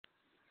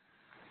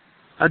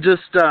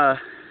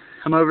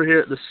I'm over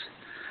here at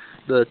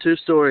the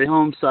two-story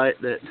home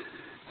site that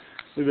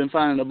we've been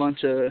finding a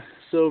bunch of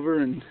silver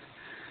and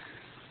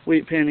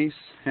wheat pennies,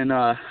 and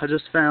I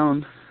just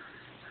found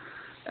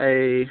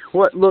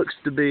what looks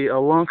to be a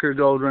lunker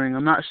gold ring.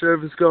 I'm not sure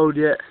if it's gold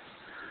yet,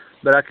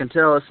 but I can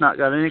tell it's not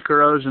got any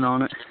corrosion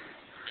on it,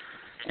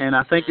 and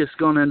I think it's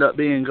going to end up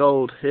being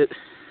gold.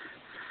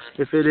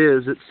 If it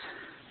is,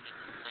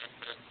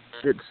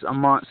 it's a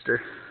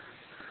monster.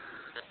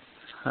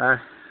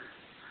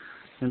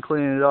 I'm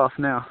cleaning it off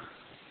now.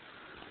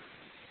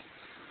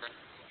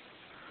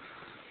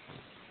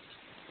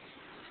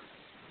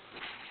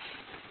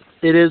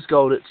 It is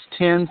gold. It's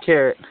 10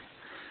 karat.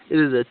 It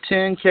is a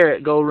 10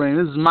 karat gold ring.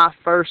 This is my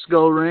first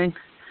gold ring,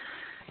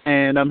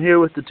 and I'm here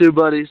with the two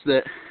buddies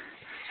that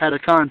had a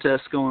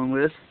contest going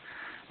with,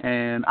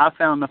 and I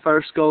found the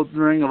first gold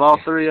ring of all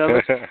three of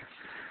us,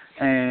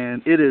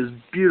 and it is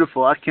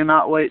beautiful. I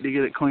cannot wait to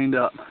get it cleaned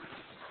up.